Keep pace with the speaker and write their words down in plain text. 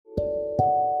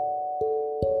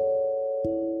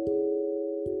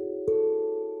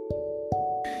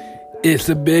It's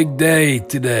a big day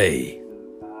today.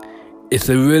 It's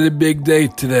a really big day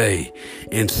today.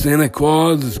 And Santa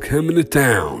Claus is coming to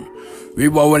town.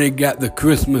 We've already got the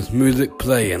Christmas music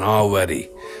playing already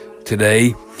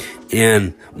today.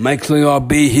 And make sure y'all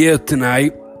be here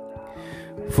tonight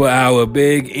for our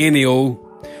big annual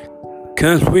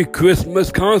country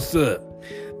Christmas concert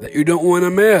that you don't want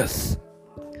to miss.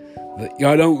 That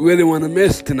y'all don't really want to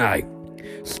miss tonight.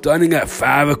 Starting at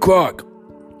 5 o'clock.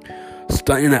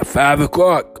 Starting at 5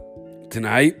 o'clock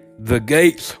tonight. The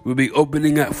gates will be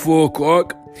opening at 4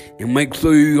 o'clock. And make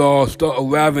sure you all start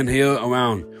arriving here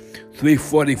around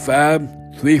 3:45,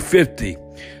 3:50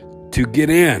 to get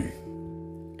in.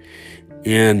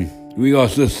 And we are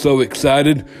just so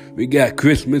excited. We got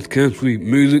Christmas country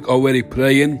music already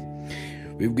playing.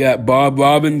 We've got Bob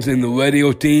Robbins and the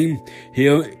radio team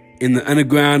here in the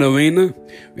Underground Arena.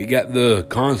 We got the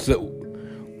concert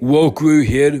work crew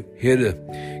here to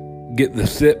get the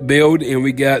set built, and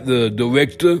we got the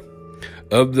director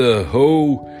of the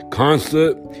whole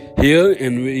concert here,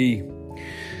 and we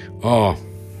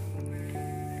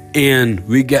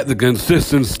got the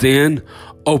consistent stand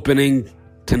opening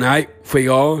tonight for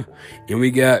y'all, and we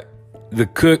got the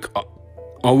cook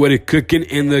already cooking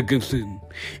in the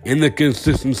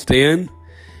consistent stand,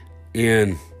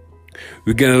 and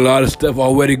we got a lot of stuff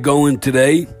already going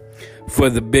today for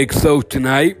the big show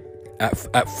tonight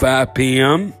at 5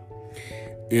 p.m.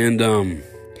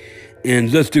 And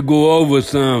just to go over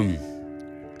some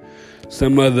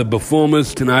of the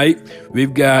performers tonight,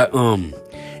 we've got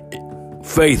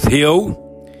Faith Hill,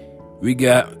 we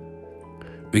got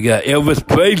Elvis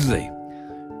Presley,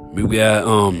 we got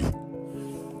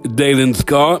Dalen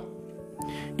Scott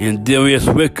and Darius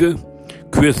Wicker,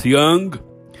 Chris Young,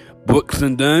 Brooks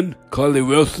and Dunn, Carly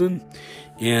Wilson,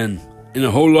 and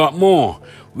a whole lot more.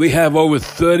 We have over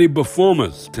 30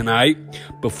 performers tonight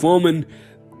performing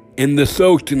in the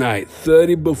show tonight.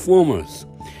 30 performers.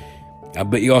 I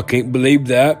bet y'all can't believe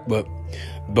that, but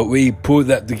we put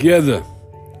that together.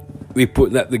 We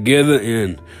put that together,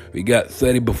 and we got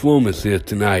 30 performers here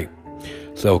tonight.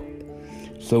 So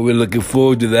we're looking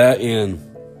forward to that and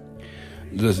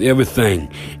just everything.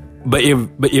 But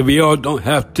if y'all don't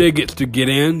have tickets to get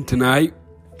in tonight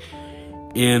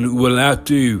and would like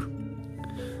to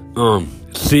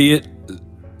see it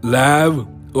live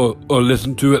or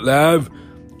listen to it live,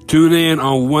 tune in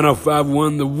on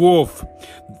 105.1 The Wolf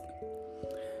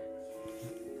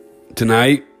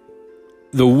tonight.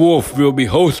 The Wolf will be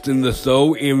hosting the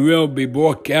show and will be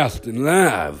broadcasting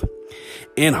live.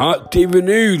 And Hot TV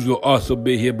News will also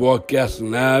be here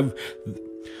broadcasting live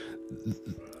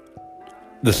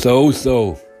the show.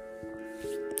 So,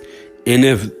 and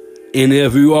if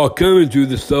you are coming to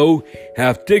the show,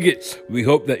 have tickets, we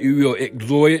hope that you will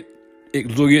enjoy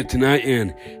it tonight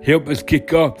and help us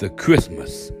kick off the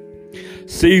Christmas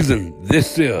season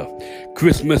this year.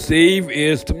 Christmas Eve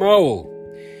is tomorrow,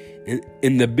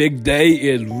 and the big day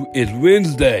is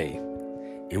Wednesday,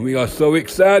 and we are so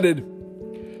excited,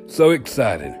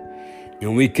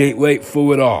 and we can't wait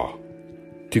for it all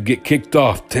to get kicked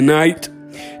off tonight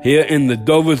here in the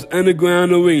Dover's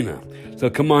Underground Arena. So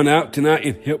come on out tonight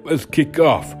and help us kick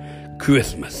off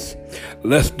Christmas.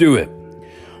 Let's do it.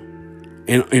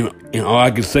 And all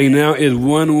I can say now is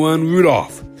 1-1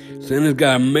 Rudolph. Santa's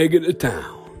got to make it to town.